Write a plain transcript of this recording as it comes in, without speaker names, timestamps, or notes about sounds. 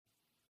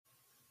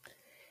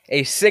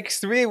A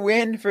 6-3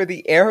 win for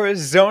the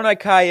Arizona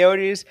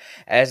Coyotes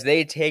as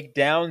they take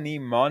down the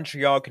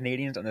Montreal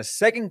Canadiens on the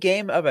second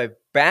game of a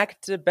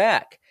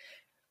back-to-back.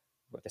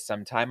 With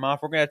some time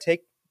off, we're going to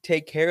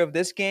take care of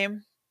this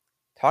game,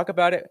 talk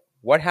about it,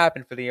 what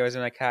happened for the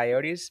Arizona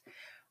Coyotes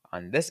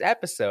on this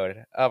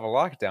episode of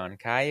Locked On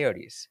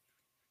Coyotes.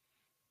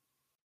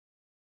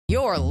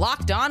 You're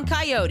Locked On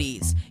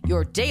Coyotes,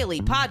 your daily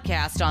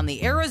podcast on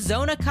the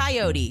Arizona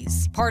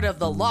Coyotes, part of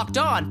the Locked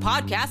On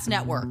Podcast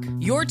Network,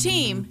 your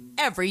team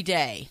every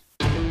day.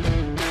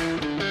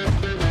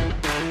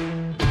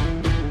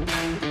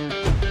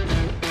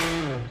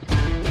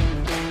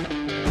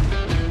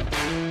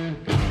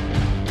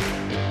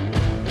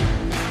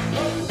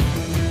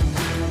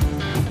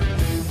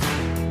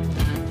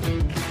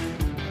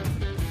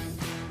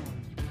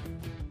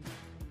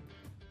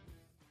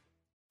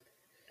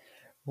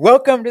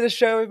 Welcome to the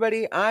show,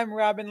 everybody. I'm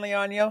Robin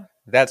Leonio.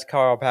 That's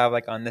Carl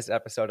Pavlik on this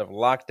episode of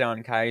Locked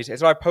On Coyotes.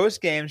 It's our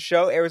post-game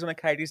show. Arizona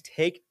Coyotes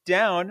take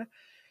down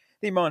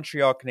the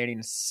Montreal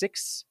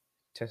Canadiens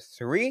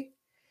 6-3.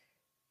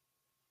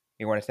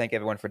 We want to thank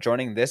everyone for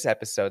joining this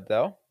episode,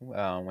 though,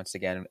 once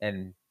again,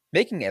 and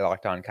making it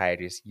Locked On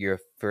Coyotes your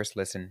first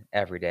listen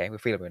every day. We're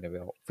free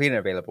and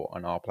available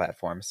on all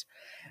platforms.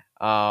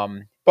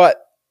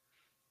 But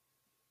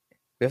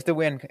with the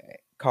win,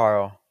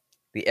 Carl,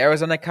 the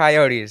Arizona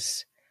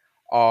Coyotes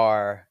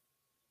are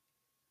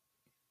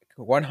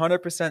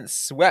 100%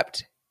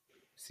 swept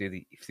through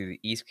the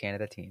East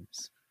Canada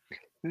teams.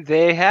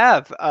 They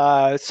have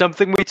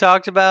something we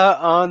talked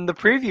about on the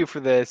preview for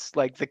this.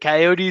 Like, the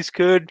Coyotes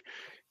could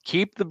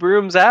keep the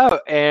brooms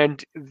out,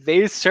 and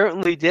they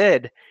certainly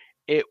did.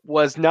 It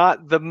was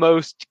not the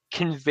most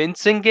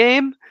convincing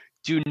game.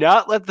 Do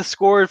not let the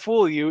score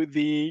fool you.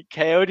 The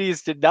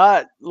Coyotes did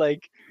not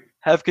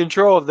have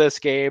control of this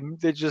game.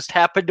 They just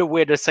happened to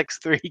win a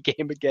 6-3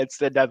 game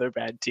against another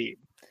bad team.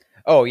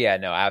 Oh, yeah,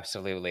 no,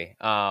 absolutely.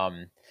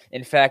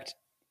 In fact,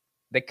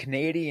 the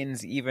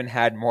Canadiens even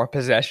had more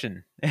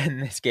possession in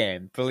this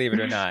game, believe it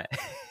or not.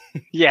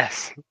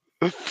 Yes.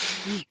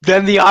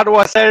 Than the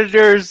Ottawa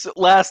Senators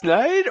last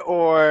night,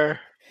 or?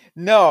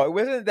 No, it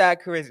wasn't that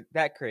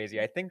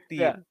crazy. I think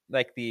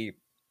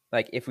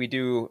if we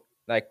do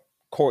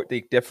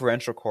the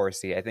differential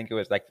Corsi, I think it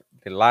was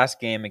the last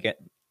game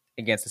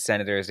against the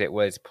Senators, it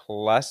was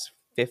plus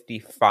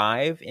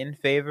 55 in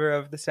favor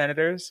of the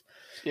Senators.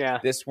 Yeah.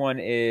 This one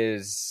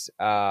is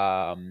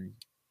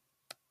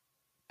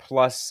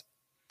plus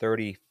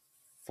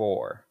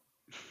 34.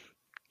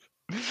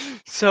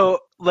 So,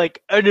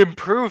 an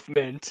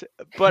improvement,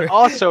 but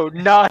also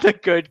not a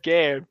good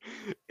game.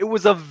 It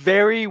was a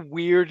very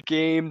weird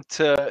game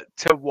to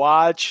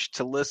watch,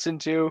 to listen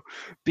to,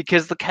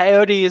 because the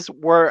Coyotes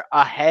were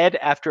ahead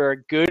after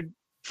a good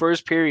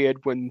first period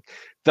when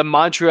the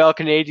Montreal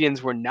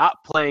Canadiens were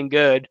not playing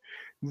good.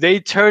 They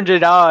turned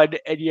it on,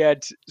 and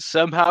yet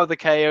somehow the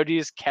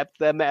Coyotes kept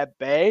them at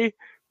bay,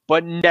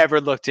 but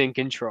never looked in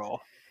control.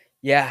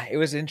 Yeah, it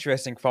was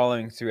interesting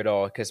following through it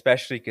all,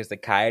 especially because the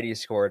Coyotes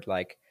scored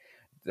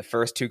the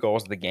first two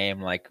goals of the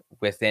game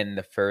within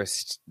the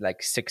first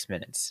 6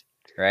 minutes,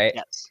 right?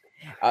 Yes.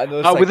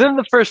 Within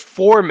the first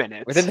 4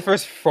 minutes. Within the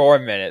first 4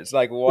 minutes,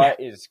 what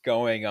is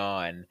going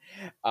on?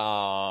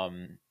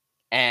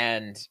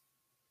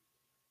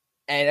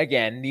 And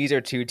again, these are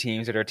two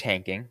teams that are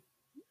tanking.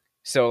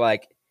 So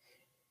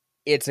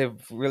it's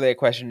really a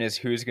question is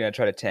who's going to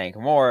try to tank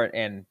more.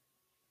 And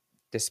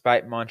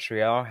despite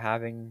Montreal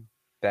having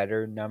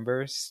better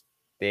numbers,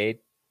 they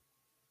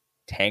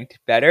tanked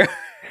better.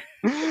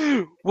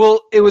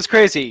 Well, it was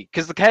crazy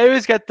because the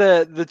Coyotes got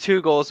the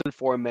two goals in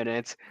 4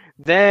 minutes.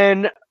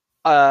 Then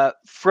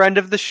friend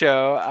of the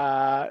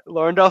show,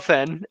 Lauren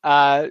Dauphin,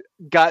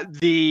 got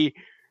the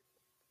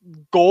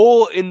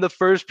goal in the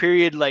first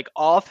period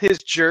off his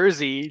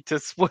jersey to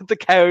split the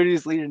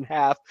Coyotes lead in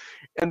half,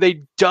 and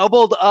they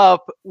doubled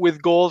up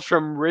with goals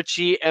from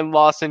Ritchie and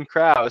Lawson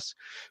Krause.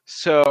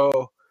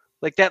 So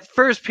that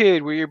first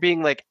period where you're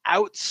being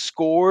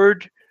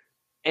outscored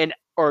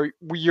or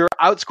you're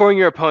outscoring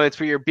your opponents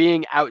but you're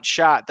being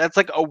outshot, that's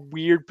a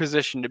weird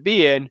position to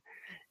be in.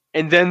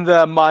 And then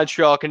the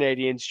Montreal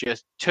Canadiens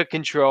just took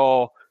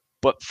control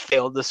but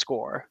failed to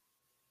score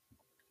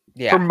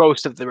for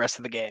most of the rest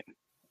of the game.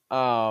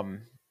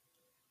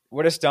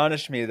 What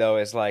astonished me though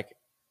is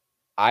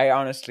I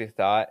honestly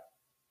thought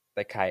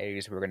the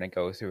Coyotes were going to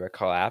go through a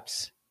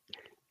collapse.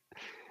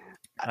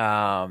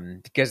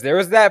 Because there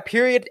was that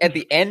period at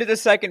the end of the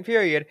second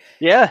period,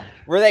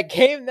 where that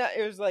game that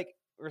it was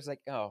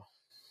oh,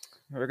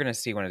 we're going to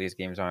see one of these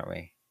games, aren't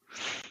we?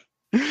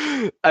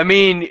 I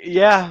mean,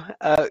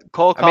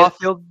 Cole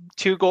Caulfield,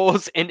 2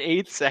 goals in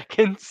 8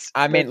 seconds.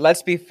 I mean,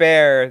 let's be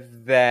fair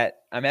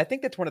I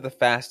think that's one of the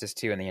fastest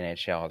too in the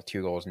NHL,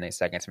 2 goals in 8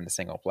 seconds from the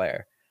single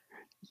player.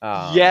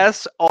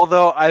 Yes,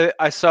 although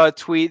I saw a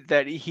tweet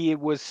that he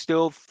was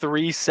still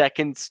 3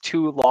 seconds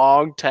too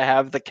long to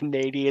have the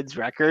Canadiens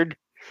record,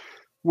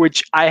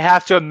 which I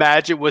have to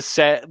imagine was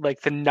set the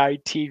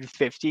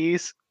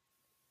 1950s.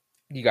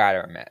 You got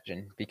to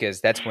imagine,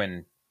 because that's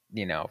when,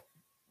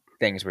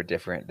 things were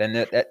different.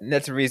 Then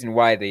that's the reason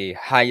why the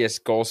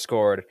highest goal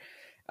scored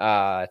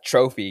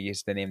trophy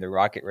used to name the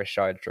Rocket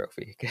Richard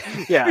Trophy.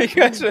 Yeah.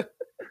 Because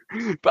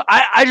But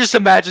I just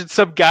imagine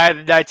some guy in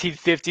the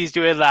 1950s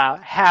doing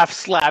half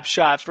slap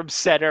shots from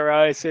center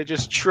ice and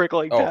just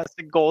trickling past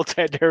the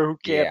goaltender who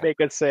can't make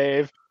a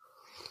save.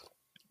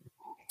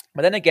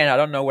 But then again, I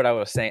don't know what I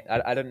was saying.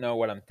 I don't know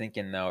what I'm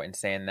thinking, though, in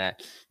saying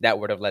that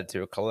would have led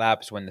to a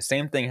collapse when the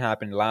same thing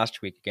happened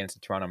last week against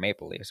the Toronto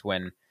Maple Leafs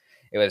when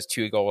it was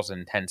 2 goals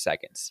in 10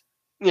 seconds.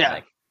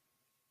 Yeah.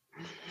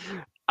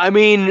 I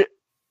mean,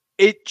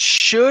 it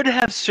should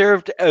have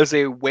served as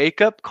a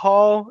wake-up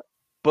call,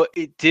 but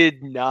it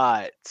did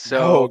not.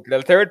 So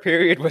the third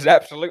period was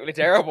absolutely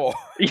terrible.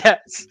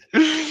 Yes.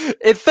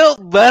 It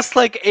felt less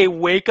like a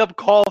wake-up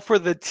call for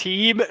the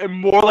team and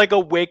more like a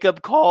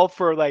wake-up call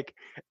for like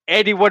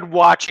anyone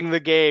watching the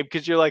game,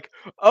 because you're like,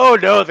 oh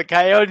no, the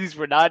Coyotes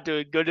were not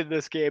doing good in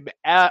this game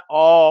at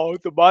all.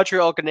 The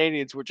Montreal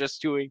Canadiens were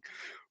just doing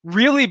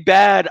really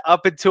bad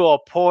up until a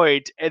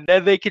point, and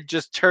then they could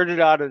just turn it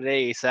on in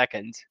any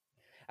second.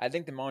 I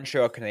think the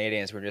Montreal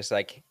Canadiens were just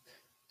like,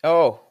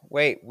 oh,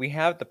 wait, we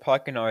have the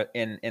puck in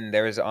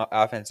their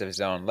offensive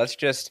zone. Let's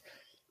just,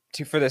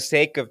 for the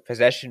sake of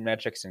possession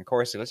metrics and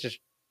Corsi, let's just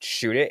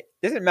shoot it.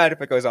 Doesn't matter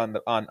if it goes on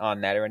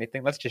net or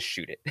anything. Let's just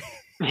shoot it.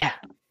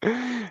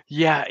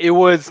 Yeah, it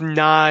was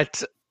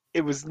not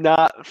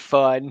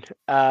fun.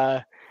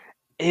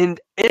 And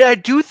I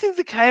do think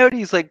the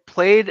Coyotes like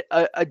played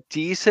a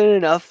decent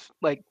enough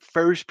like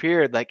first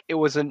period. Like it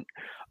was an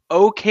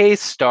okay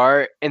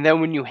start, and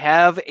then when you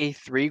have a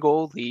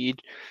 3-goal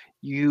lead,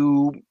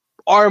 you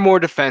are more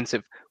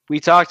defensive. We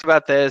talked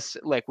about this,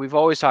 like we've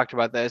always talked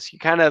about this. You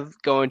kind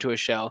of go into a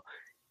shell.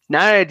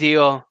 Not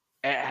ideal.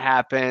 It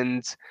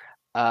happens,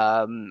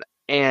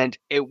 and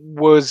it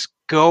was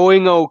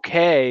going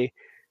okay,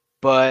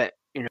 but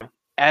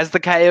as the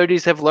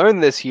Coyotes have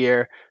learned this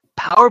year,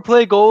 power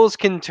play goals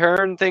can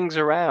turn things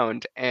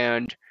around,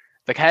 and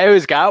the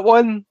Coyotes got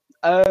one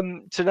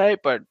tonight,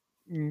 but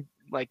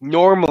like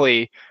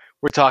normally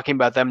we're talking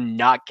about them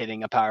not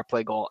getting a power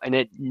play goal and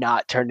it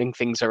not turning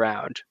things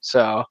around.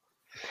 So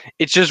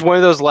it's just one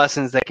of those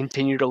lessons that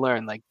continue to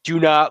learn. Like, do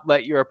not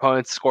let your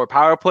opponents score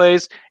power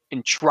plays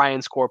and try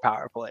and score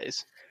power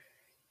plays.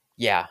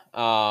 Yeah,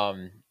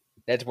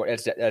 that's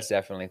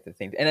definitely the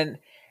thing. And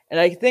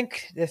I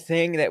think the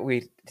thing that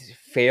we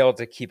fail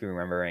to keep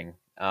remembering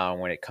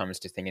when it comes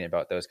to thinking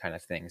about those kind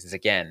of things is,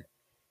 again,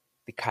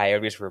 the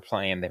Coyotes were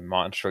playing the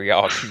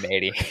Montreal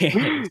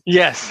Canadiens.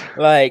 Yes.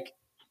 Like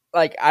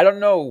I don't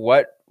know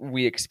what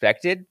we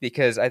expected,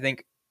 because I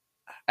think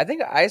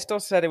I still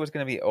said it was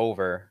going to be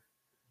over,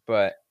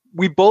 but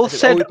we both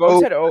said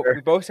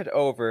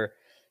over,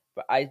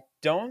 but I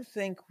don't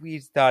think we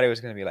thought it was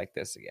going to be like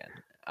this again.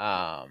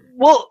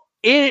 Well,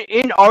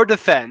 in our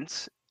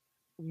defense,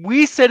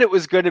 we said it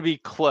was going to be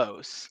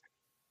close,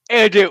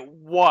 and it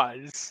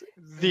was.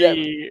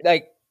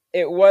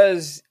 It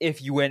was,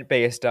 if you went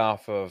based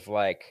off of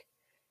like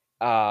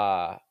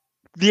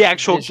the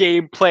actual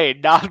gameplay,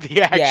 not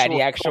the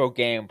actual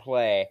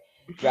gameplay,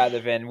 rather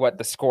than what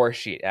the score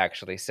sheet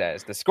actually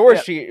says. The score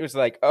sheet was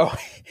like, oh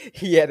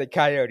yeah, the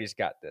Coyotes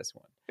got this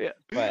one. Yeah.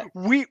 But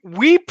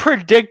we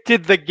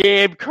predicted the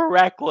game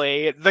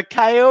correctly. The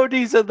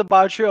Coyotes and the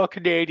Montreal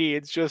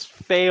Canadiens just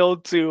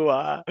failed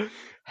to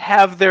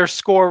have their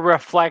score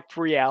reflect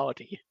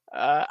reality.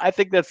 I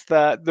think that's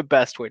the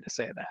best way to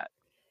say that.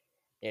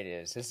 It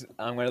is.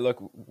 I'm going to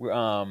look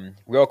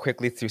real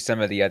quickly through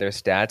some of the other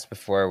stats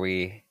before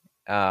we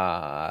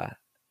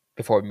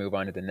move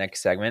on to the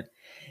next segment,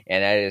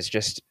 and that is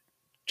just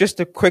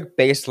a quick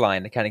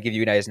baseline to kind of give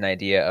you guys an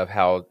idea of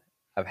how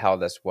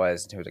this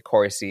was in terms of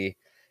Corsi,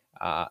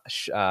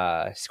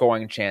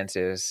 scoring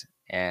chances,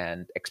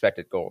 and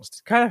expected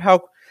goals. Kind of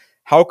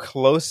how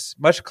close,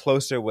 much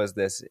closer was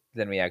this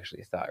than we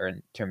actually thought,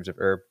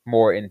 or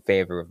more in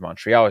favor of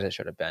Montreal as it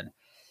should have been.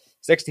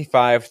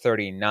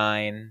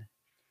 65-39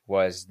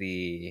 was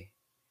the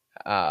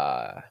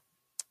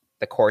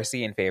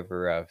Corsi in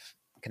favor of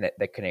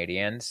the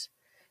Canadiens.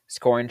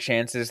 Scoring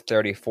chances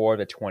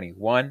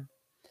 34-21.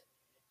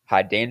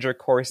 High danger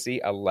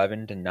Corsi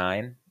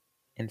 11-9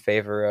 in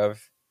favor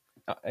of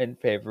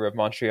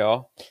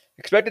Montreal.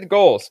 Expected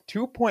goals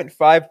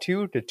 2.52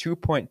 to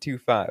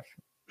 2.25.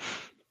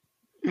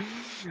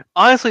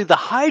 Honestly, the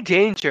high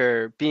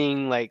danger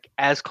being like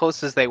as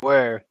close as they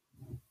were,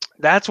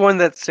 that's one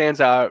that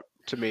stands out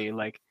to me.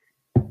 Like,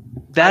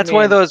 that's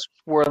one of those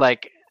where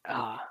like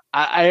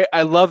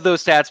I love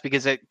those stats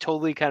because it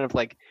totally kind of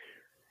like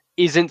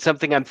isn't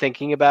something I'm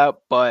thinking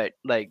about, but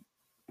like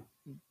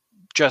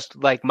just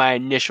like my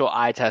initial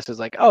eye test is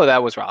like, oh,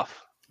 that was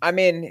rough. I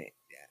mean,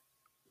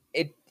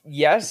 it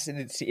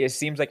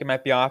seems like it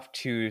might be off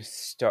to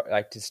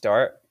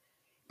start,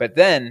 but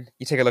then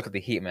you take a look at the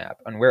heat map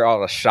and where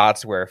all the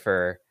shots were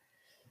for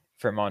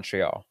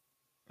Montreal.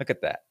 Look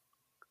at that.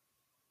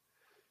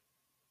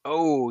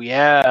 Oh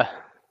yeah.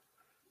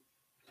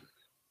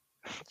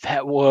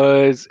 That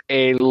was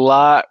a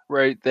lot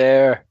right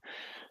there.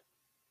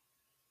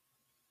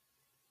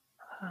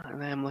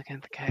 And then I'm looking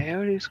at the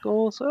Coyotes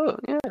goals. Oh,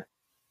 yeah.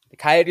 The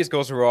Coyotes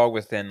goals were all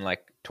within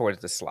like towards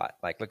the slot.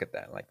 Like look at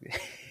that. Like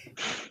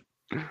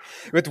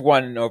with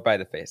one over by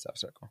the face-off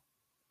circle.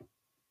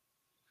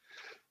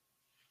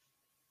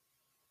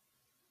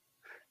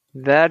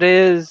 That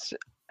is,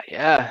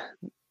 yeah.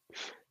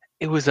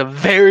 It was a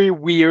very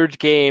weird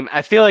game.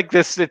 I feel like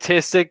the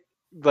statistic,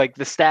 like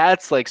the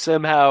stats, like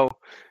somehow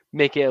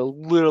make it a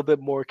little bit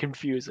more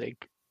confusing.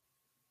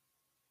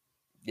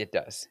 It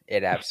does.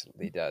 It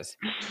absolutely does.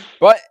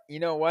 But you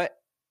know what?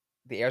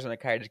 The Arizona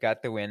Coyotes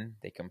got the win.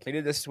 They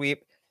completed the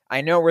sweep.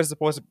 I know we're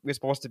supposed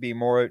to be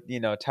more,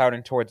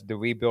 touting towards the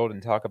rebuild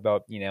and talk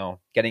about,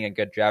 getting a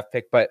good draft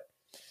pick, but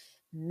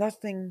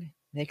nothing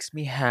makes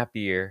me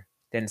happier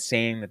than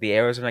saying that the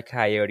Arizona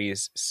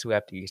Coyotes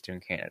swept Eastern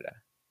Canada.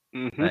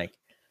 Mm-hmm. Like,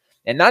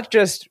 and not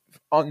just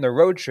on the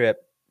road trip,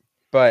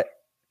 but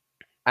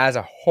as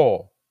a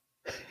whole.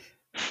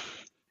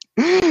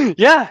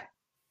 Yeah,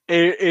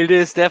 it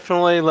is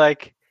definitely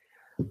like,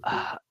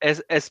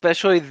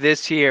 especially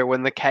this year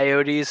when the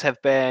Coyotes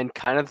have been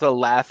kind of the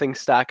laughing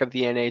stock of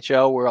the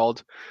NHL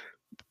world.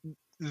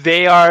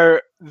 They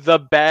are the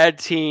bad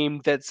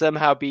team that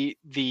somehow beat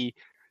the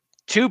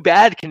two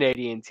bad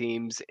Canadian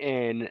teams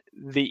in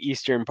the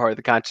eastern part of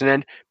the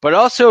continent, but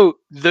also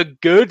the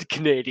good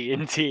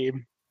Canadian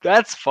team.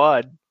 That's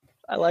fun.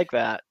 I like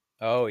that.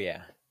 Oh,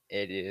 yeah,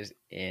 it is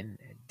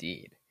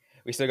indeed.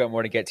 We still got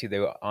more to get to,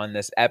 though, on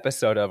this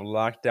episode of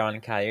Locked On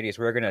Coyotes.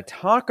 We're going to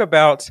talk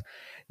about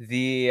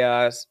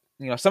the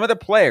some of the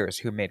players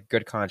who made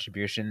good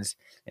contributions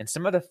and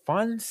some of the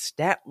fun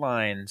stat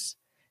lines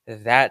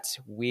that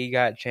we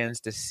got a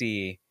chance to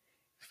see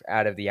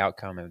out of the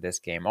outcome of this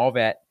game. All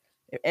that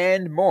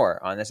and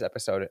more on this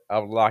episode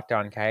of Locked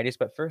On Coyotes.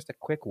 But first, a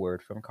quick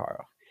word from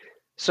Carl.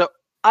 So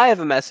I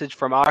have a message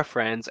from our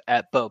friends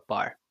at Built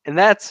Bar, and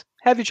that's,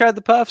 have you tried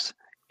the Puffs?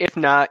 If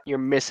not, you're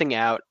missing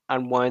out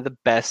on one of the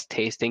best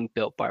tasting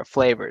Built Bar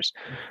flavors.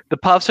 The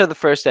Puffs are the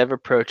first ever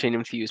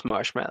protein-infused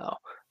marshmallow.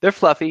 They're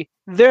fluffy,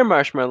 they're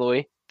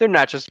marshmallowy, they're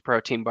not just a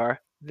protein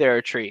bar, they're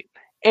a treat.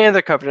 And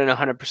they're covered in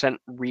 100%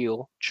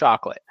 real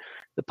chocolate.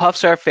 The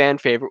Puffs are a fan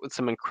favorite with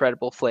some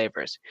incredible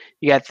flavors.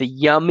 You got the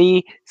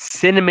yummy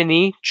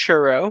cinnamony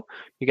churro,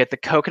 you got the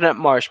coconut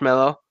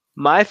marshmallow,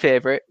 my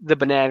favorite, the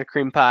banana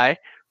cream pie.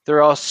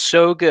 They're all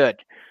so good.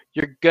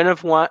 You're going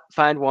to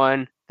find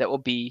one that will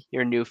be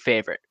your new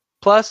favorite.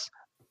 Plus,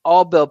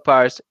 all Built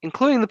Bars,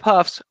 including the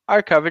Puffs,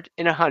 are covered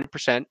in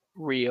 100%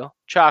 real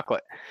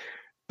chocolate.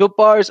 Built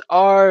Bars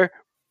are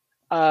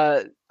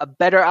a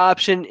better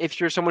option if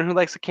you're someone who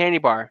likes a candy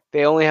bar.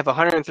 They only have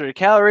 130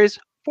 calories,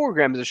 4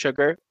 grams of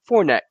sugar,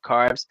 4 net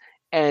carbs,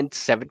 and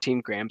 17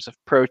 grams of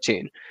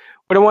protein.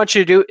 What I want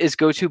you to do is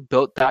go to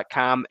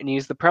built.com and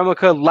use the promo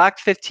code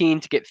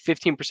LOCKED15 to get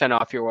 15%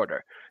 off your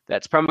order.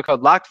 That's promo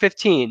code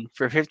LOCKED15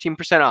 for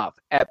 15% off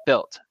at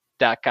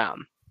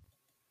built.com.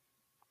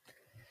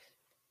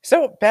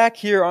 So back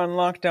here on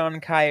Locked On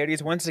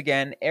Coyotes, once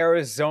again,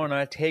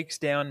 Arizona takes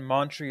down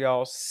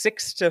Montreal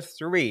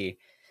 6-3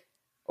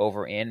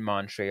 over in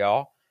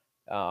Montreal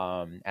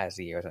as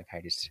the Arizona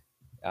Coyotes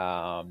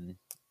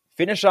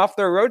finish off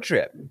their road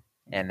trip.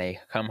 And they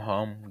come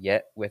home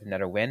yet with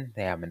another win.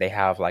 They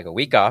have like a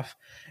week off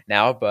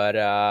now, but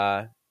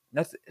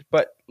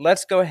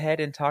let's go ahead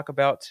and talk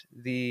about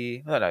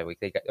the not a week.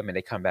 They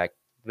come back.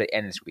 They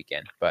end this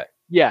weekend, but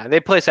yeah, they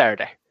play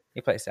Saturday.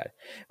 They play Saturday,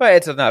 but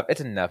it's enough. It's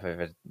enough of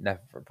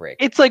a break.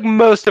 It's like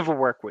most of a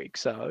work week,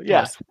 so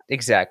yeah,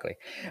 exactly.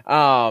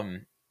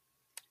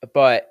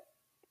 But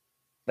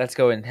let's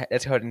go ahead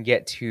and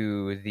get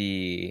to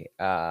the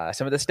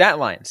some of the stat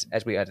lines,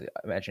 as we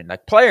mentioned,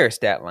 like player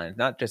stat lines,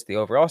 not just the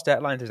overall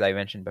stat lines as I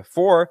mentioned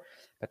before,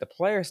 but the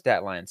player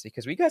stat lines,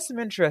 because we got some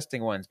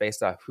interesting ones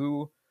based off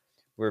who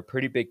were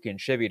pretty big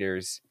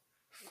contributors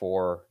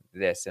for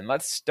this. And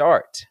let's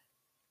start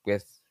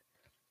with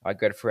our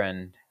good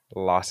friend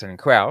Lawson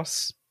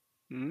Crouse,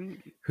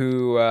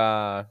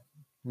 who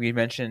we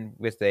mentioned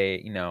with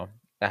a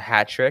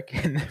hat trick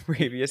in the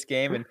previous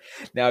game, and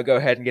now go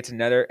ahead and gets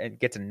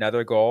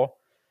another goal.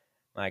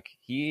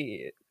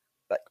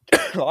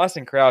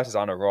 Lawson Crouse is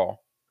on a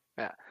roll.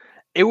 Yeah,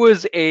 it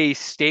was a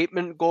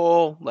statement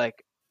goal.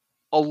 Like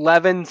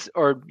 11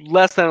 or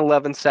less than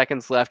 11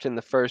 seconds left in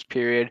the first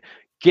period,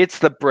 gets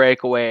the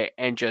breakaway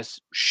and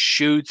just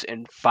shoots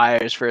and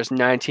fires for his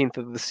 19th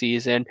of the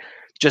season.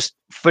 Just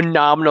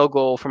phenomenal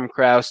goal from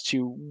Crouse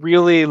to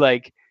really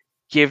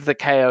give the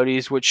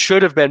Coyotes what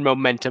should have been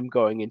momentum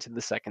going into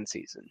the second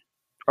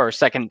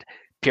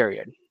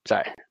period.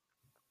 Sorry.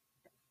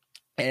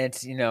 And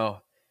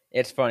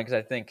it's fun because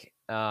I think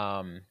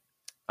I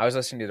was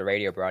listening to the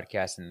radio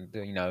broadcast, and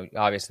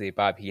obviously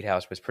Bob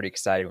Heathouse was pretty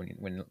excited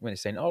when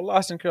he's saying, "Oh,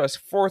 Lawson Crouse,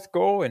 4th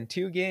goal in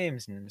 2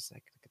 games," and it's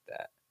like, look at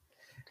that,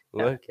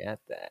 look at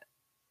that.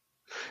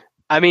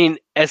 I mean,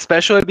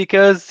 especially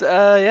because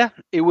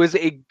it was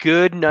a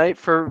good night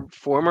for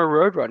former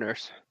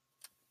Roadrunners.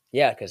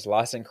 Yeah, because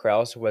Lawson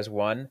Crouse was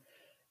one,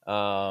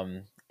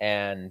 and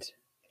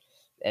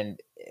I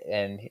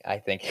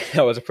think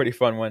that was a pretty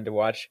fun one to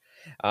watch.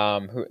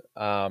 From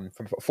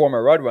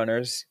former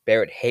Roadrunners,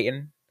 Barrett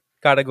Hayton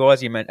got a goal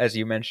as you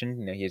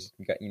mentioned. He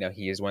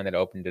is one that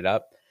opened it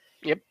up.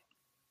 Yep.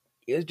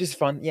 It was just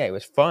fun. Yeah, it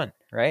was fun,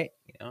 right?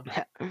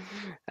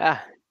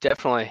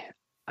 Definitely.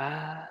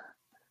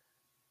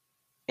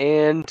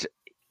 And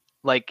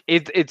like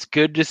it's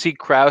good to see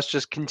Krause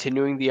just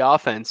continuing the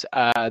offense.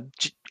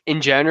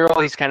 In general,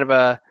 he's kind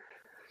of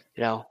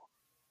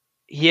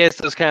he has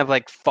those kind of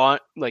like fun,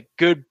 like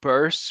good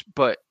bursts,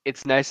 but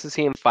it's nice to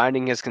see him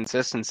finding his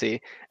consistency,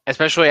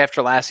 especially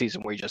after last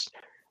season where he just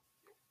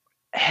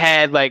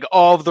had like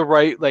all of the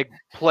right like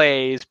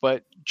plays,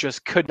 but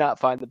just could not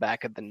find the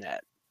back of the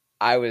net.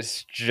 I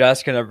was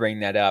just gonna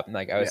bring that up.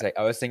 I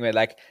was thinking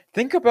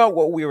think about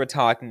what we were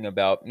talking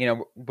about.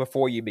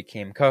 Before you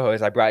became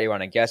co-host, I brought you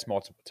on a guest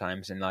multiple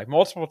times, and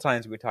multiple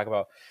times we would talk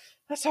about.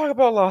 Let's talk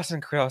about Lawson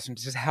Crouse and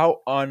just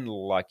how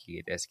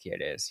unlucky this kid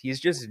is. He's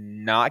just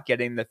not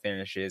getting the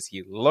finishes.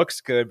 He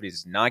looks good, but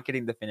he's not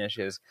getting the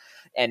finishes.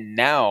 And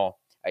now,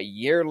 a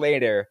year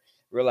later,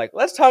 we're like,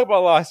 let's talk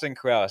about Lawson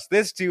Crouse.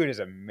 This dude is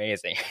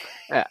amazing.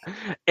 Yeah.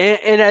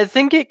 And I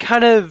think it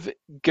kind of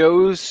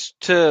goes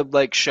to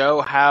like show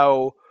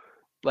how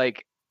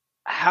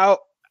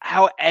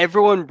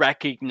everyone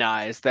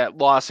recognized that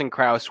Lawson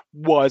Crouse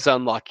was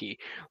unlucky.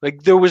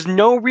 Like there was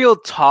no real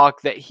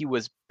talk that he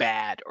was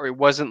bad or he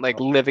wasn't like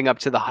living up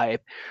to the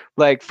hype.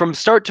 Like from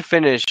start to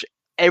finish,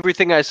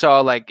 everything I saw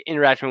like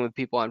interacting with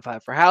people on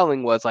Five for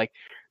Howling was like,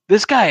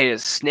 this guy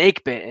is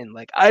snake bitten.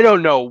 Like I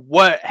don't know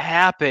what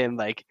happened.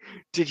 Like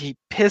did he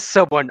piss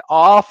someone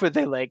off or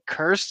they like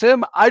cursed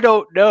him? I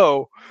don't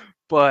know.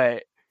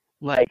 But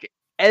like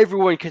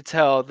everyone could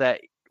tell that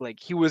like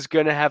he was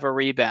gonna have a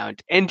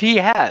rebound, and he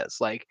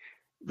has. Like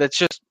that's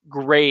just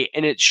great,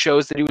 and it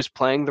shows that he was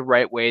playing the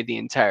right way the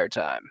entire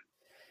time.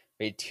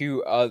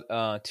 Two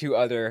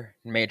other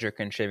major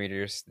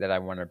contributors that I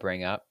want to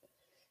bring up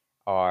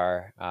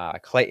are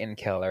Clayton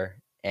Keller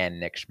and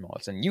Nick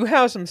Schmaltz, and you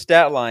have some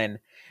stat line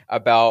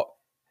about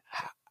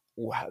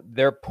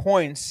their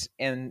points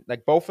and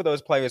like both of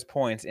those players'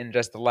 points in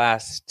just the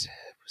last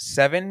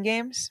 7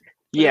 games.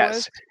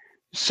 Yes.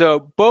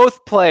 So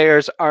both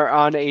players are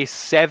on a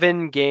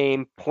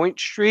 7-game point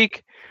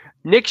streak.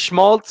 Nick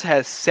Schmaltz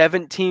has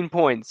 17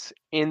 points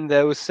in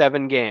those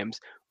 7 games,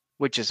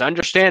 which is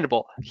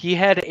understandable. He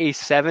had a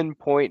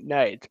 7-point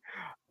night.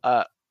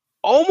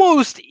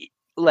 Almost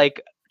like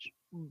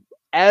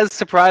as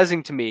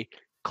surprising to me,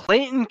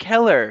 Clayton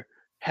Keller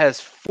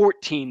has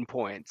 14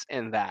 points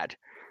in that.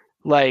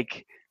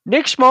 Like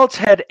Nick Schmaltz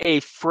had a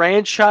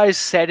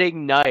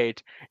franchise-setting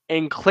night,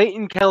 and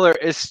Clayton Keller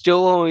is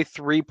still only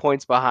 3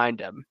 points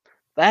behind him.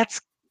 That's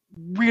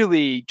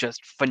really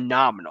just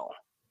phenomenal.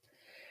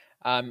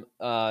 There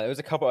was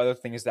a couple other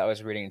things that I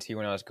was reading too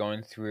when I was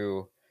going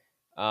through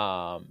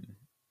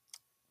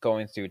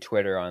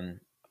Twitter on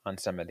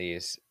some of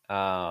these.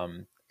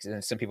 Some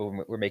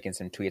people were making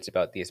some tweets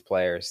about these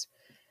players,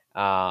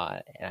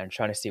 and I'm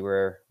trying to see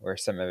where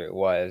some of it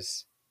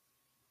was.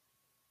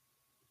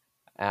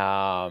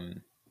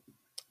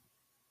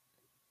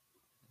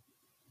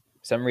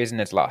 Some reason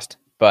it's lost,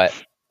 but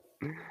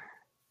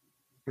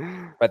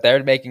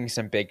they're making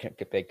some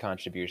big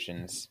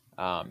contributions,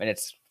 and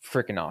it's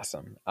freaking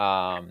awesome.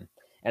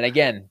 And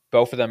again,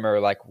 both of them are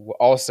like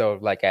also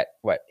like at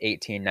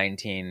 18,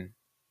 19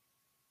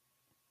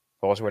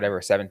 goals or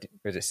whatever, 17,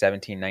 was it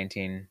 17,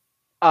 19?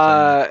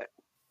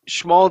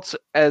 Schmaltz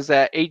is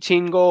at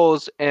 18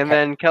 goals, and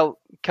then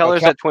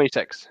Keller's at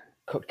 26.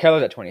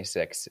 Keller's at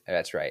 26.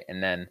 That's right.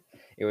 And then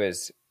it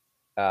was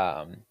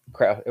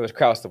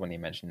Krause, the one you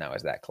mentioned, that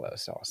was that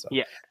close also.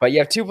 Yeah. But you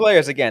have 2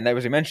 players again that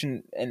was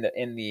mentioned in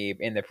the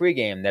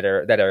pregame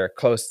that are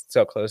close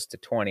to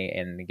 20.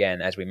 And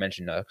again, as we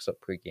mentioned also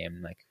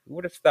pregame, like who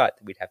would have thought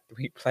that we'd have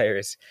 3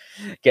 players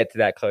get to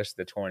that close to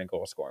the 20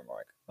 goal scoring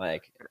mark?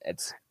 Like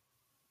it's.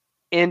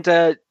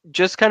 And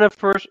just kind of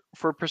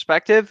for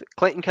perspective,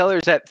 Clayton Keller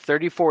is at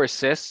 34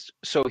 assists,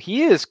 so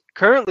he is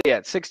currently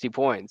at 60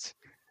 points.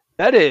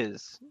 That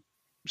is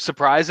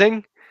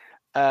surprising.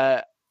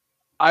 I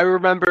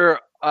remember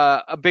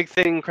a big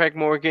thing Craig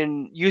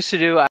Morgan used to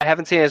do. I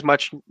haven't seen as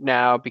much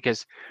now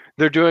because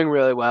they're doing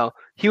really well.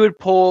 He would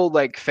poll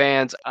like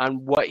fans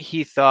on what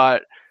he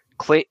thought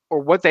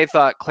what they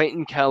thought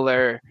Clayton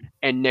Keller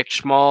and Nick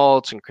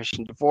Schmaltz and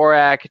Christian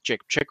Dvorak,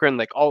 Jacob Chychrun,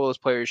 like all those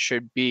players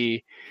should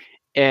be.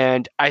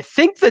 And I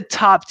think the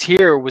top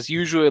tier was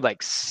usually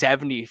like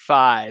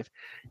 75.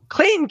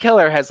 Clayton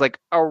Keller has like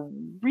a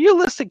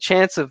realistic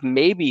chance of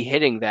maybe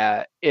hitting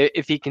that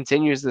if he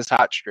continues this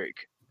hot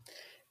streak.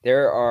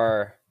 There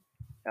are,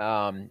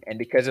 and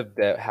because of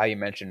how you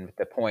mentioned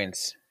the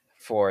points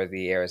for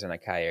the Arizona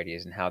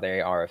Coyotes and how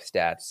they are of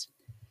stats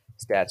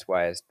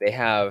wise, they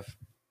have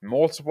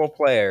multiple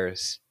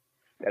players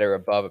that are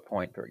above a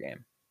point per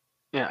game.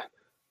 Yeah.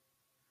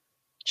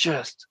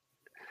 Just.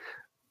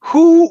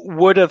 Who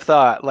would have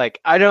thought? Like,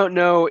 I don't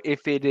know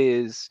if it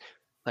is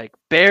like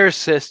Bears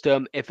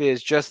system, if it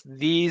is just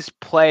these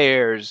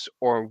players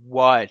or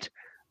what.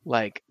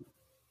 Like,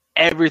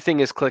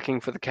 everything is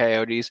clicking for the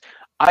Coyotes.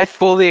 I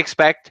fully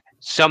expect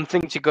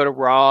something to go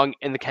wrong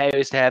and the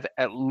Coyotes to have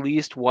at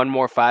least one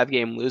more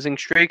 5-game losing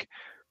streak.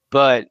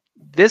 But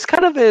this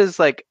kind of is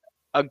like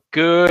a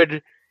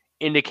good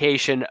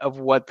indication of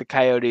what the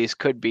Coyotes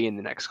could be in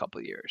the next couple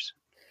of years.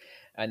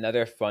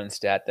 Another fun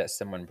stat that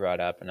someone brought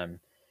up, and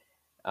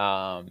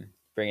I'm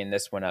bringing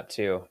this one up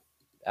too.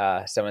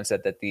 Someone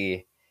said that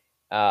the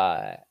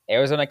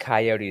Arizona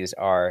Coyotes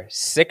are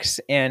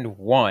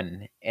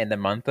 6-1 in the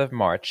month of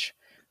March,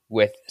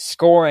 with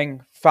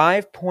scoring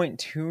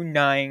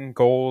 5.29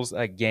 goals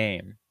a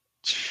game.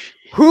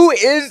 Who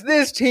is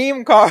this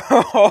team,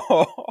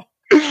 Carl?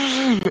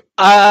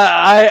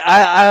 I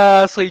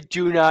honestly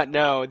do not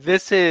know.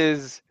 This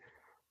is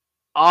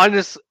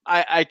honest.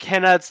 I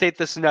cannot state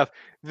this enough.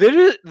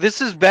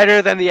 This is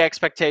better than the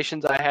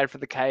expectations I had for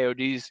the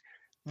Coyotes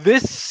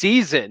this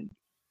season.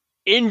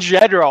 In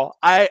general,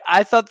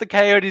 I thought the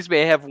Coyotes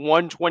may have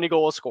 120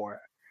 goal scorer.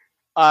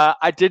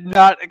 I did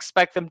not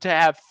expect them to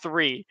have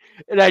 3,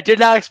 and I did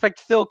not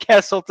expect Phil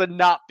Kessel to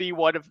not be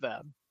one of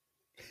them.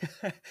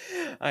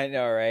 I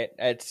know, right?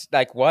 It's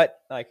like, what?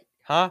 Like,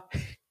 huh?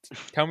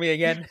 Tell me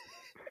again.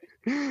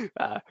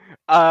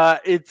 I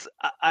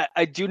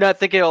do not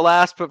think it'll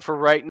last, but for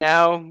right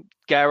now,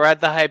 gotta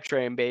ride the hype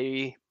train,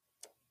 baby.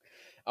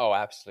 Oh,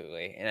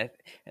 absolutely. And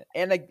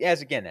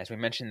as we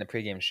mentioned in the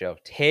pregame show,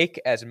 take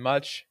as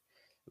much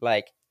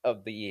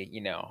of the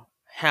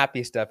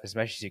happy stuff as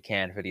much as you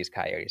can for these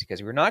Coyotes,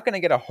 because we're not going to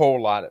get a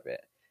whole lot of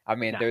it. I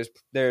mean, No.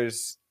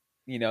 there's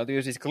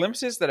these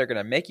glimpses that are going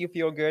to make you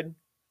feel good.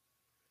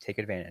 Take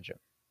advantage of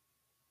them.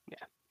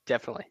 Yeah,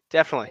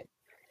 definitely.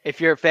 If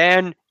you're a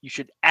fan, you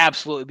should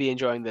absolutely be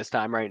enjoying this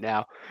time right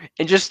now.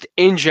 And just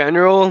in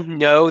general,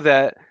 know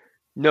that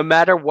no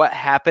matter what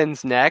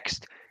happens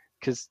next,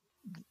 because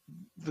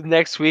the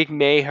next week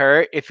may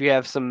hurt if you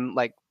have some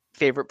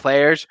favorite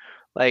players,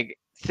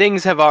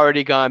 things have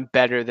already gone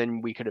better than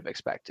we could have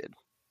expected.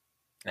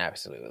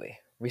 Absolutely.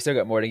 We still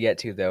got more to get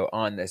to, though,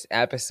 on this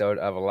episode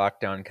of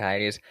Locked On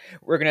Coyotes.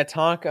 We're going to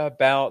talk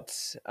about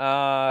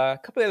a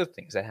couple of other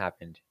things that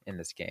happened in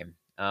this game.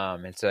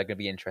 And so that's going to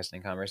be an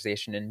interesting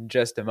conversation in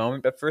just a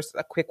moment. But first,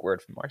 a quick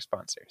word from our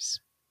sponsors.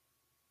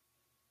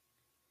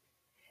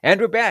 And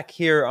we're back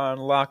here on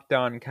Locked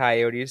On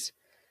Coyotes.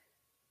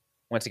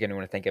 Once again, we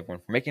want to thank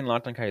everyone for making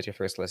Locked On Coyotes your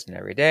first listen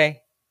every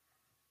day.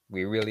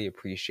 We really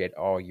appreciate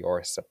all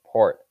your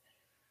support.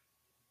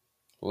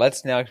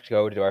 Let's now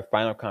go to our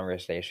final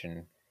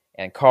conversation.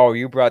 And Carl,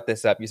 you brought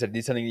this up. You said this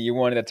is something that you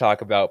wanted to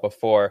talk about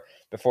before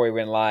we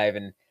went live.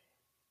 And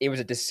it was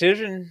a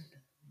decision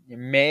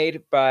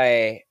made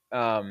by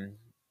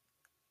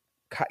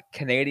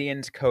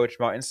Canadiens coach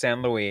Martin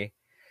St. Louis.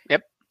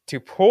 Yep. To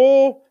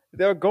pull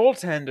their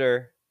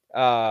goaltender,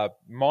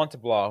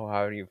 Montablaw,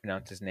 how do you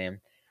pronounce his name,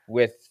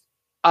 with...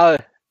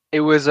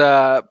 It was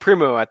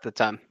Primo at the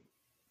time,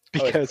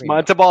 because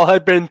Montablaw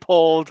had been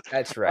pulled.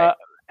 That's right.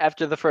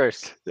 After the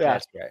first. Yeah.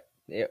 That's right.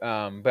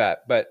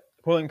 But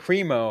pulling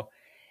Primo,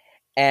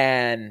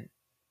 and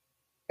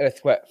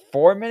with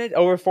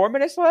over 4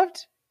 minutes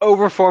left?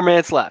 Over 4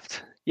 minutes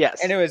left.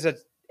 Yes. And it was at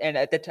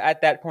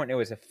that point it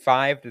was a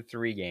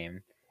 5-3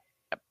 game.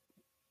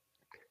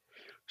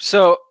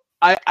 So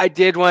I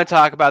did want to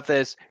talk about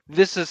this.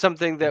 This is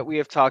something that we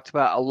have talked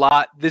about a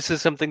lot. This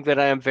is something that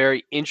I am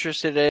very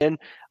interested in.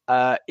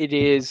 It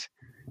is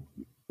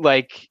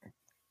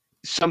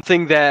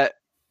something that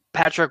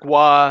Patrick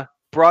Waugh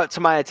brought to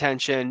my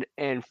attention,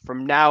 and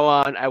from now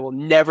on, I will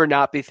never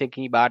not be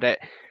thinking about it.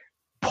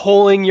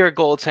 Pulling your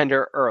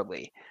goaltender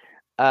early.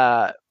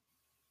 I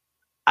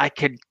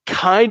could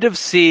kind of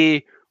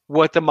see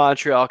what the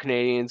Montreal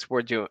Canadiens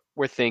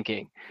were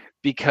thinking,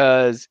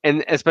 because,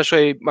 and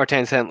especially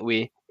Martin St.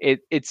 Louis,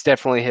 it's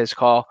definitely his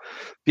call,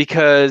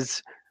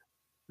 because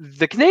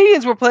the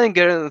Canadiens were playing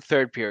good in the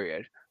third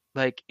period.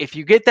 If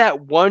you get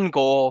that one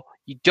goal,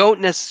 you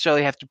don't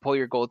necessarily have to pull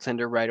your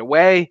goaltender right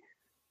away.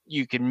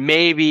 You can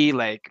maybe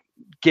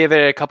give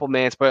it a couple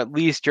minutes, but at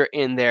least you're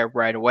in there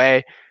right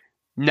away.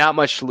 Not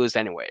much to lose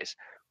anyways.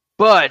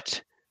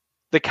 But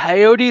the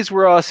Coyotes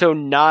were also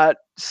not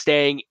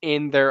staying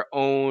in their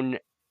own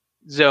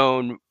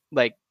zone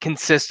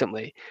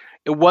consistently.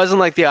 It wasn't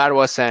like the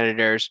Ottawa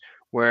Senators,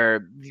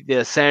 where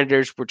the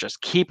Senators were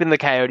just keeping the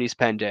Coyotes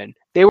penned in.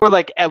 They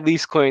were at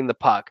least clearing the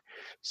puck.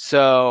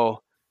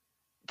 So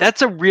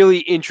that's a really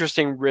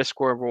interesting risk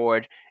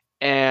reward.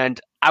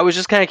 And I was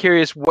just kind of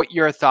curious what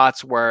your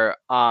thoughts were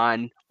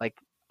on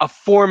a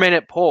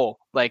 4-minute pull.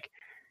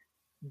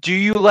 Do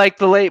you like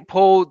the late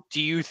pull? Do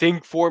you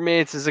think 4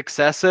 minutes is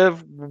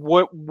excessive?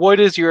 What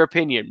is your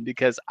opinion?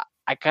 Because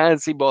I kind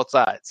of see both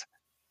sides.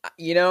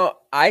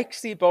 I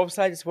see both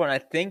sides. I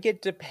think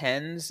it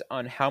depends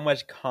on how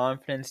much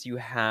confidence you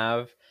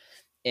have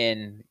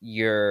in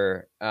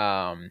your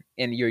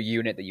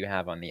unit that you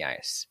have on the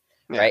ice,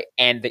 right?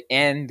 And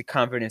the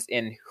confidence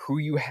in who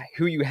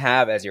you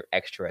have as your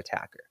extra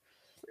attacker.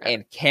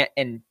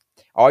 And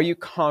are you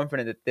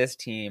confident that this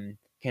team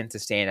can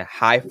sustain a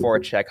high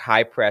forecheck,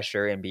 high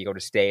pressure, and be able to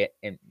stay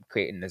and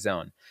create in the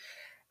zone?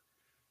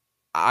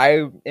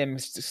 I am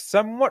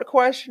somewhat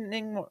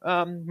questioning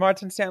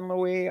Martin St.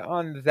 Louis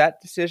on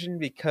that decision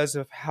because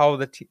of how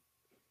the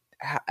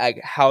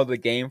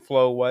game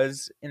flow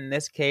was in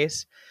this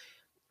case.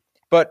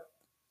 But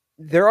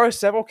there are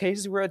several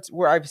cases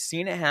where I've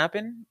seen it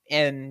happen,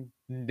 and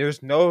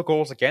there's no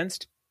goals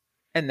against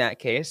in that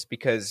case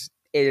because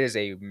it is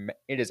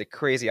a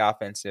crazy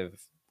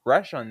offensive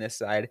rush on this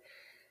side,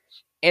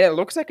 and it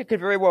looks like it could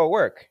very well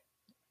work.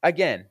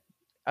 Again,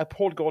 a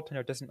pulled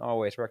goaltender doesn't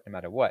always work no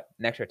matter what.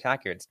 An extra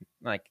attacker,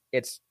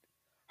 it's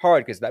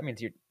hard because that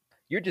means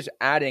you're just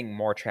adding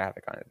more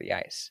traffic onto the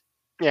ice.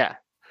 Yeah.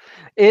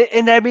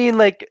 And I mean,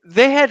 like,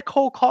 they had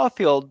Cole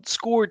Caulfield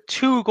scored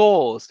 2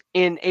 goals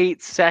in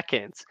 8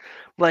 seconds.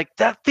 Like,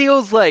 that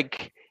feels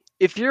like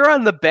if you're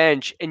on the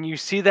bench and you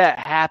see that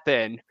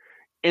happen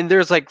and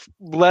there's like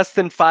less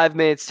than 5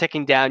 minutes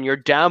ticking down, you're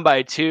down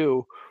by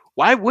 2,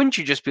 why wouldn't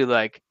you just be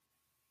like,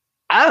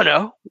 I don't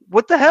know,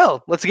 what the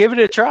hell? Let's give it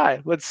a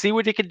try. Let's see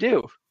what he can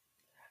do.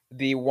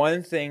 The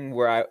one thing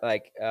where I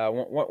like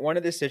one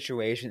of the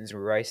situations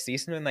where I see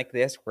something like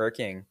this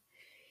working,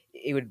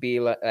 it would be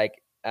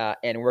like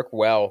and work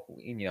well,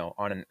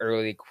 on an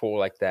early goal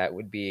like that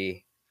would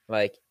be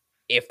like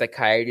if the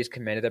Coyotes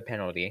committed a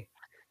penalty,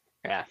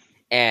 Yeah,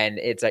 and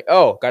it's like,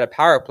 oh, got a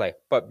power play,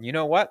 but you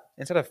know what?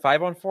 Instead of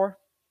 5-on-4,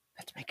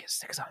 let's make it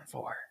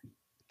 6-on-4.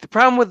 the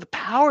problem with the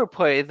power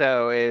play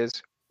though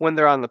is when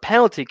they're on the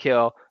penalty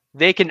kill,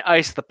 they can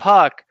ice the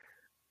puck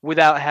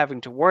without having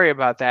to worry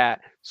about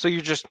that. So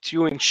you're just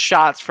doing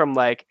shots from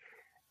like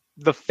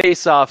the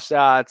face-off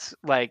shots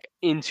like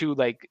into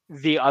like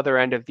the other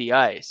end of the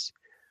ice.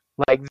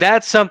 Like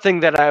that's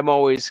something that I'm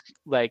always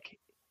like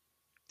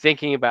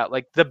thinking about.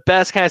 Like the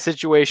best kind of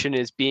situation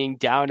is being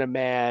down a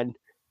man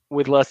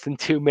with less than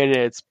 2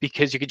 minutes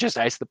because you could just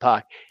ice the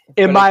puck.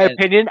 In my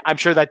opinion, I'm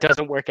sure that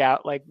doesn't work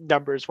out like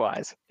numbers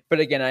wise. But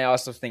again, I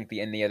also think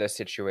in the other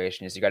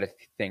situation is you got to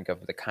think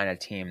of the kind of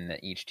team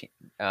that each team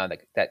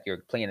that you're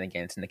playing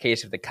against. In the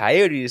case of the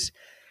Coyotes,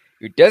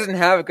 who doesn't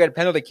have a good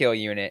penalty kill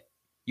unit,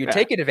 you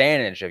take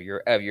advantage of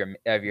your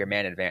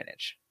man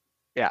advantage.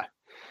 Yeah.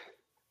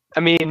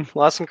 I mean,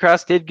 Lawson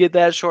Cross did get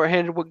that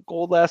shorthanded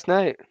goal last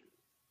night.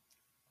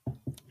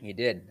 He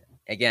did.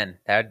 Again,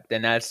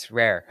 that's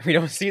rare. We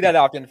don't see that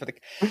often for the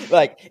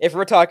like. If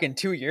we're talking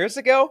 2 years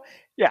ago,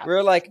 yeah,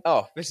 we're like,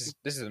 oh, this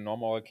is a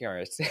normal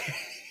occurrence.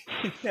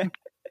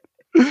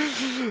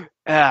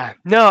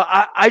 No,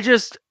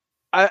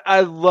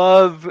 I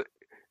love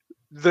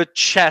the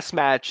chess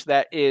match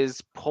that is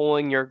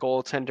pulling your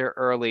goaltender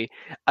early.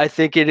 I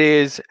think it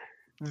is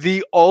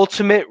the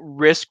ultimate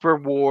risk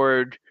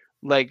reward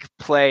like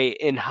play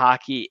in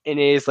hockey, and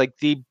it is like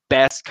the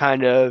best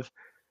kind of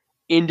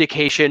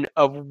indication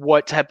of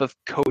what type of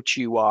coach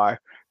you are,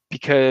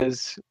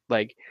 because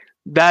like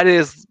that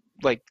is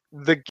like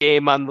the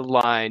game on the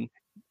line.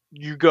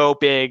 You go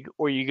big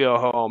or you go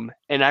home,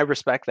 and I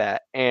respect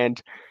that.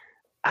 And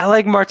I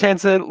like Martin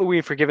St.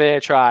 Louis for giving it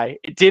a try.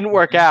 It didn't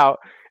work out,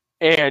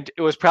 and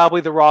it was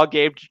probably the wrong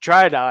game to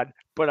try it on,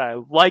 but I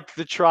liked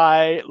the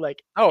try,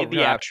 like in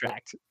the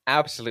abstract.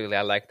 Absolutely,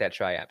 I like that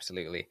try.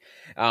 Absolutely.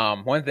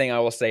 One thing I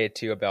will say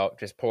too about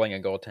just pulling a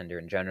goaltender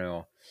in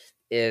general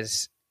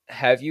is,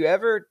 have you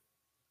ever?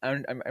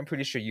 I'm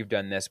pretty sure you've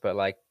done this, but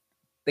like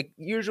the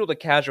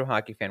casual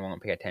hockey fan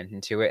won't pay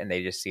attention to it, and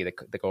they just see the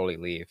goalie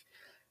leave.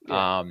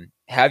 Yeah.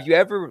 Have you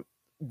ever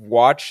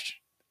watched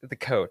the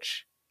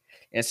coach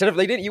instead of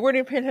you weren't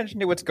even paying attention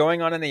to what's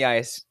going on in the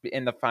ice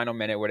in the final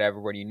minute, whatever,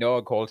 when you know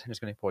a goaltender is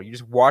going to pull, you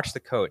just watch the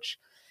coach,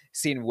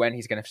 seeing when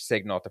he's going to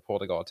signal to pull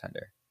the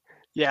goaltender.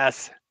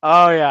 Yes.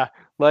 Oh yeah.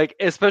 Like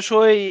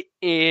especially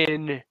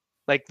in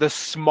like the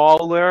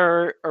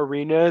smaller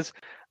arenas.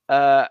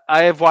 I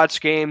have watched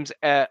games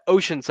at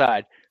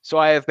Oceanside, so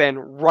I have been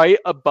right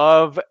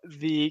above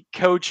the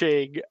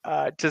coaching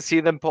to see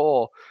them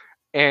pull,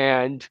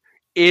 and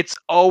it's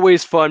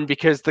always fun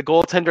because the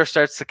goaltender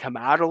starts to come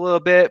out a little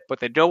bit,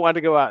 but they don't want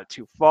to go out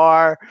too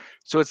far.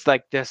 So it's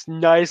like this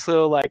nice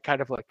little like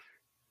kind of like,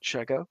 should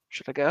I go?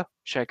 Should I go?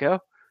 Should I go?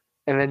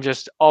 And then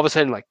just all of a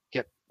sudden like,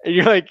 yep. And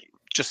you're like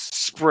just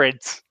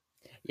sprint.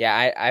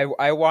 Yeah,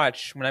 I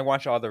watch when I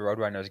watch all the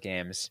Roadrunners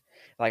games,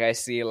 like I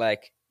see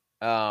like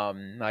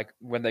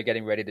when they're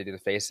getting ready to do the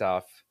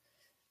face-off,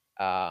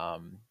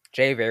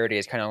 Jay Verity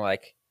is kind of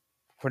like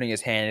putting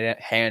his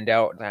hand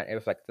out. It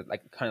was like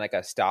kind of like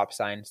a stop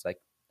sign. It's like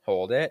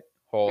hold it,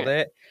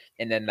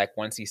 and then like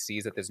once he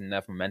sees that there's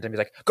enough momentum, he's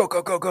like go.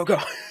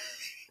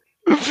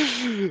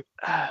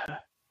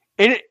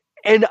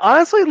 and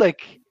honestly,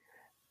 like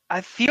I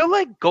feel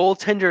like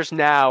goaltenders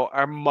now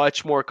are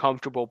much more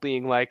comfortable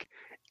being like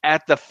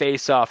at the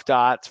face-off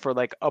dots for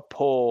like a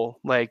pull.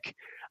 Like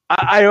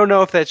I don't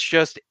know if that's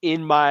just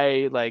in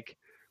my like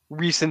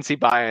recency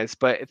bias,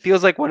 but it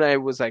feels like when I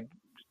was like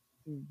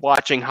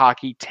watching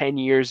hockey 10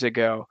 years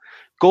ago,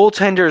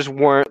 goaltenders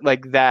weren't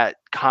like that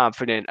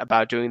confident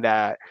about doing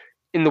that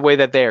in the way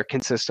that they are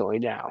consistently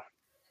now.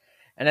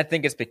 And I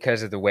think it's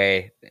because of the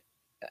way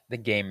the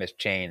game has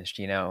changed.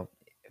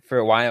 For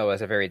a while it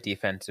was a very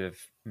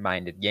defensive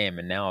minded game,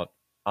 and now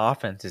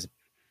offense is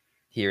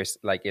here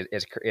like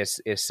is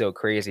so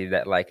crazy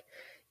that like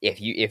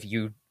if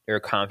you are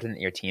confident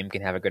that your team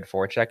can have a good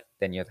forecheck,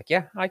 then you're like,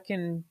 yeah, I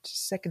can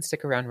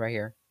stick around right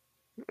here.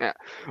 Yeah.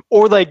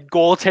 Or like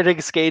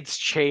goaltending skates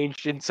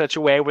changed in such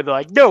a way where they're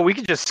like, no, we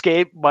can just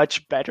skate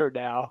much better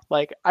now.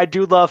 Like I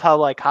do love how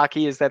like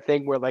hockey is that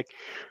thing where like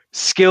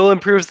skill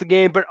improves the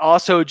game, but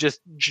also just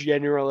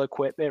general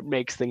equipment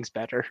makes things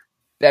better.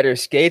 Better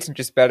skates and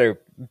just better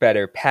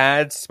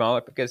pads,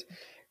 smaller because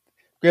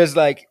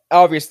like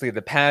obviously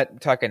the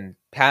talking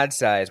pad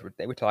size,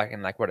 we're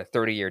talking like what a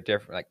 30-year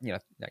difference,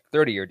 like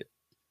 30-year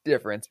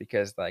difference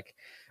because like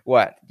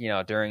what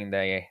during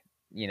the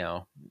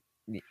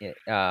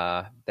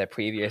the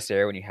previous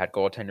era when you had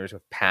goaltenders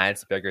with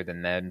pads bigger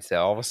than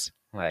themselves,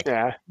 like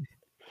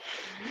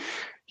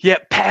yeah,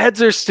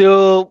 pads are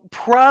still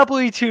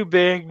probably too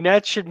big.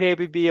 Nets should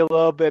maybe be a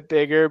little bit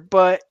bigger,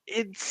 but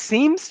it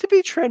seems to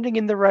be trending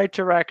in the right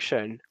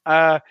direction.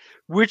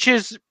 Which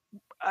is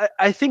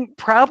I think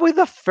probably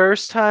the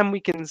first time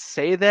we can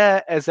say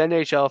that as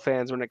NHL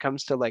fans when it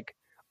comes to like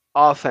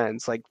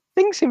offense. Like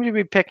things seem to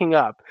be picking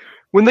up.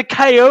 When the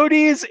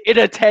Coyotes in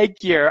a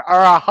tank year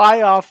are a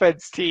high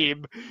offense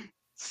team,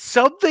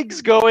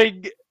 something's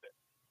going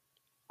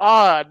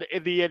on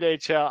in the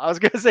NHL. I was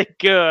going to say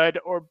good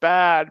or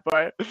bad,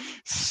 but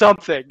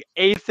something.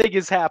 A thing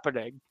is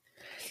happening.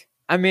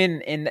 I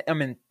mean,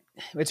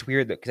 it's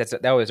weird because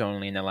that was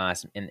only in the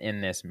last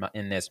in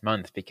this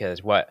month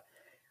because what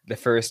the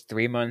first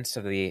 3 months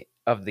of the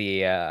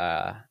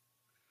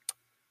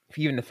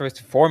even the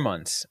first 4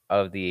 months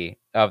of the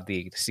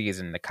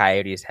season, the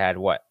Coyotes had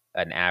what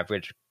an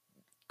average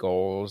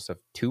goals of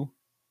 2.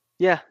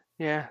 Yeah.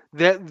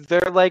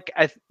 They're like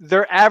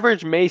their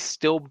average may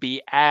still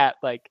be at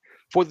like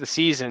for the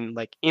season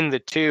like in the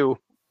 2.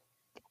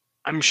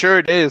 I'm sure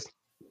it is.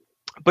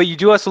 But you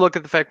do also look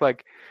at the fact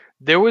like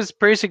there was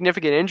pretty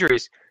significant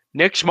injuries.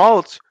 Nick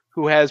Schmaltz,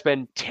 who has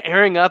been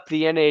tearing up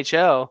the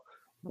NHL,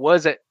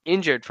 was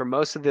injured for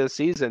most of the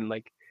season.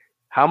 Like,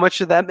 how much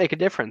did that make a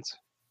difference?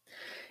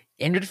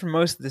 Injured for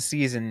most of the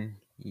season,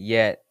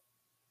 yet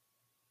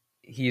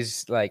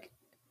he's like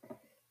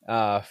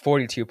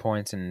 42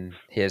 points in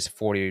his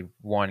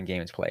 41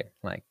 games played.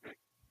 Like,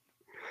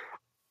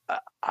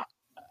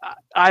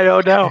 I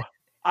don't know.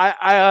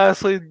 I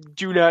honestly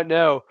do not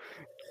know.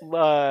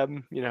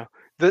 The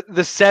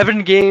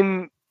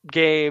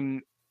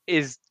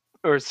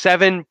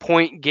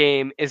 7-point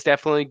game is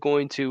definitely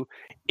going to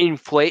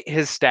inflate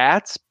his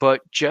stats,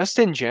 but just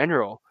in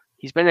general,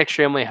 he's been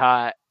extremely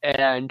hot,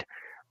 and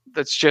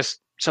that's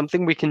just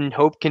something we can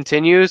hope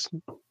continues.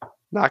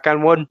 Knock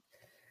on wood.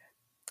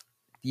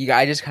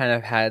 I just kind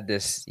of had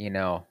this,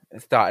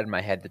 thought in my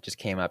head that just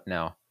came up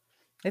now.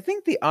 I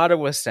think the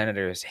Ottawa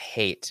Senators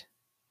hate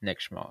Nick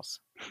Schmaltz.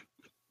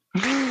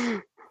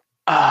 I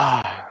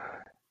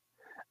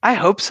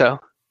hope so.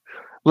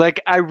 Like,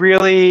 I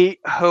really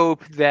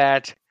hope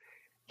that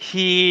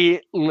he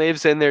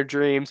lives in their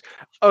dreams.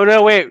 Oh,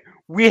 no, wait.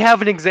 We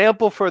have an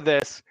example for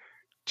this.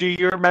 Do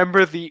you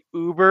remember the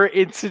Uber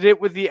incident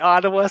with the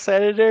Ottawa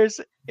Senators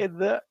in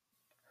the...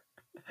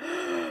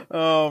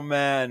 Oh,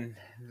 man.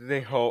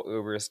 The whole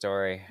Uber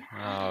story.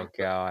 Oh,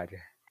 God.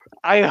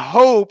 I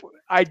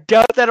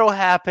doubt that'll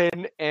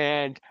happen,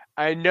 and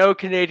I know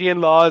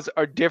Canadian laws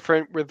are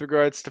different with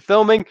regards to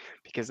filming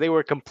because they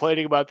were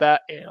complaining about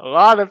that a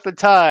lot of the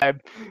time.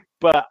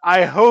 But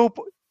I hope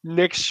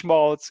Nick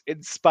Schmaltz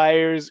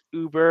inspires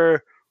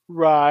Uber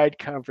ride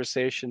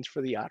conversations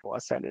for the Ottawa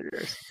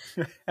Senators.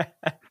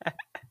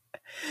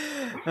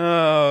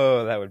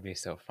 Oh, that would be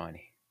so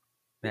funny.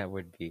 That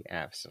would be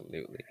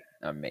absolutely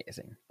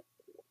amazing.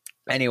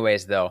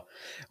 Anyways, though,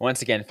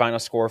 once again, final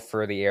score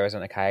for the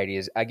Arizona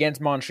Coyotes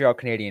against Montreal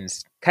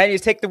Canadiens.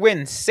 Coyotes take the win,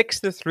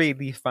 6-3,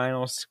 the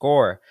final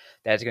score.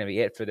 That's going to be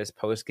it for this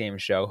post-game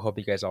show. Hope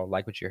you guys all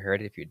like what you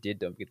heard. If you did,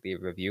 don't forget to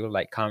leave a review,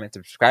 like, comment,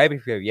 subscribe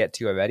if you have yet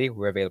to already.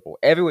 We're available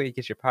everywhere you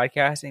get your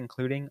podcasts,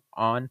 including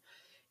on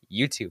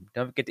YouTube.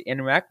 Don't forget to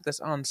interact with us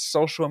on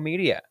social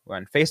media. We're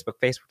on Facebook,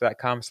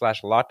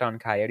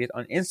 facebook.com/LockedOnCoyotes,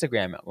 on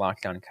Instagram at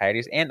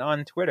LockedOnCoyotes, and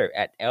on Twitter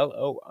at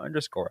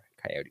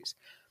LO_Coyotes.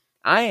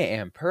 I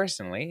am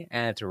personally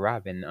at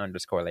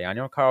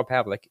Robin_Leonio. Carl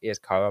Pavlik is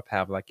Carl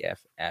Pavlik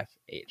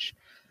FFH.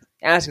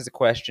 Ask us a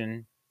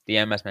question,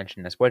 DM us,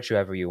 mention us,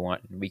 whatever you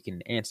want, and we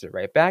can answer it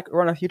right back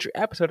or on a future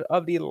episode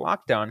of the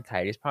Locked On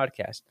Coyotes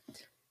podcast.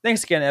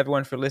 Thanks again,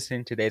 everyone, for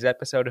listening to today's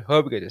episode.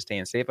 Hope you guys are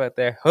staying safe out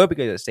there. Hope you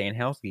guys are staying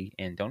healthy.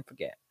 And don't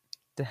forget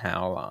to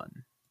howl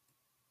on.